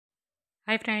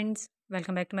Hi friends,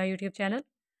 welcome back to my YouTube channel.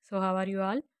 So how are you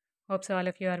all? Hope so all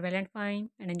of you are well and fine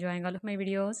and enjoying all of my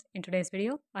videos. In today's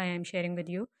video, I am sharing with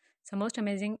you some most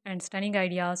amazing and stunning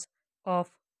ideas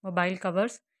of mobile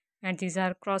covers, and these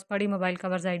are crossbody mobile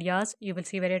covers ideas. You will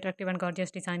see very attractive and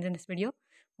gorgeous designs in this video.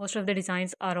 Most of the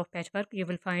designs are of patchwork. You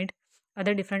will find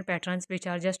other different patterns which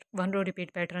are just one row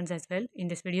repeat patterns as well in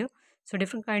this video. So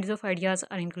different kinds of ideas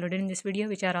are included in this video,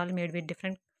 which are all made with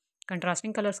different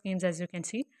contrasting color schemes, as you can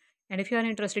see. And if you are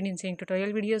interested in seeing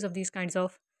tutorial videos of these kinds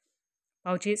of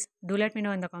pouches, do let me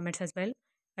know in the comments as well.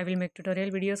 I will make tutorial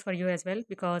videos for you as well,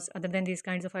 because other than these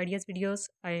kinds of ideas videos,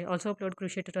 I also upload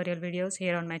crochet tutorial videos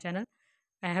here on my channel.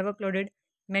 I have uploaded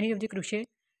many of the crochet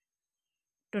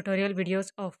tutorial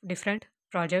videos of different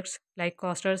projects like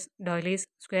coasters, doilies,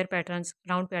 square patterns,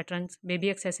 round patterns, baby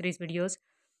accessories videos,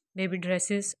 baby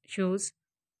dresses, shoes,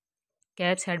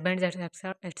 caps, headbands,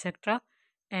 etc. etc.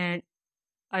 And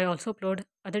I also upload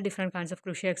other different kinds of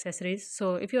crochet accessories.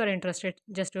 So if you are interested,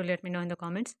 just do let me know in the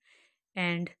comments,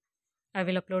 and I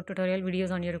will upload tutorial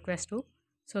videos on your request too.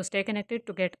 So stay connected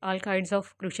to get all kinds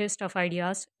of crochet stuff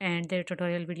ideas and their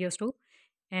tutorial videos too.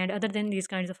 And other than these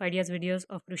kinds of ideas videos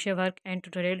of crochet work and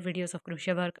tutorial videos of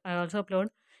crochet work, I also upload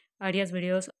ideas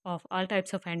videos of all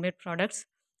types of handmade products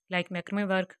like macrame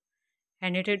work,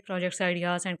 hand knitted projects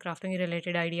ideas, and crafting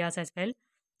related ideas as well.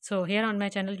 So here on my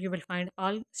channel you will find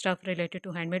all stuff related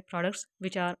to handmade products,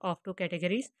 which are of two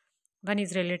categories. One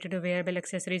is related to wearable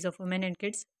accessories of women and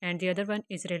kids, and the other one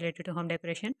is related to home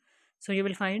decoration. So you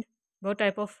will find both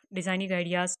type of designing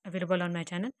ideas available on my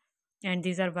channel, and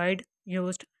these are wide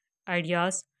used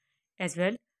ideas as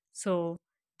well. So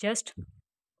just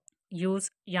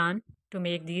use yarn to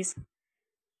make these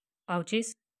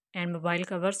pouches and mobile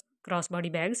covers,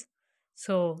 crossbody bags.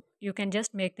 So you can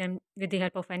just make them with the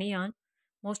help of any yarn.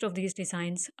 Most of these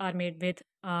designs are made with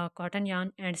cotton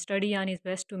yarn, and sturdy yarn is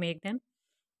best to make them,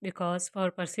 because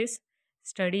for purses,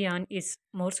 sturdy yarn is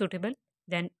more suitable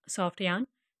than soft yarn.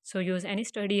 So use any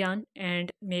sturdy yarn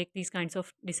and make these kinds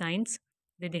of designs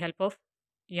with the help of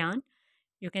yarn.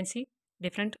 You can see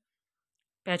different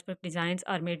patchwork designs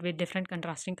are made with different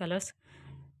contrasting colors,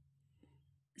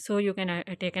 so you can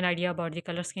take an idea about the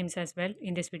color schemes as well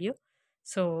in this video.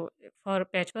 So for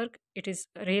patchwork, it is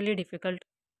really difficult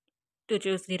to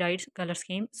choose the right color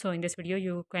scheme. So in this video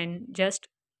you can just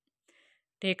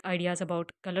take ideas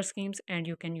about color schemes, and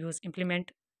you can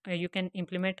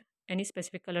implement any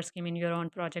specific color scheme in your own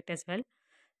project as well.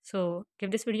 So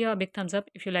give this video a big thumbs up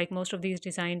if you like most of these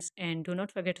designs, and do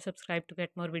not forget to subscribe to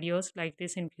get more videos like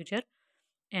this in future,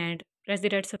 and press the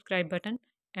red subscribe button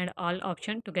and all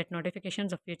option to get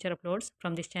notifications of future uploads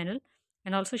from this channel.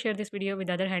 And also share this video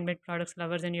with other handmade products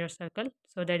lovers in your circle,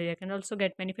 so that they can also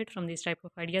get benefit from these type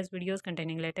of ideas videos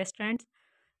containing latest trends.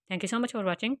 Thank you so much for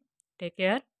watching. Take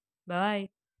care. Bye.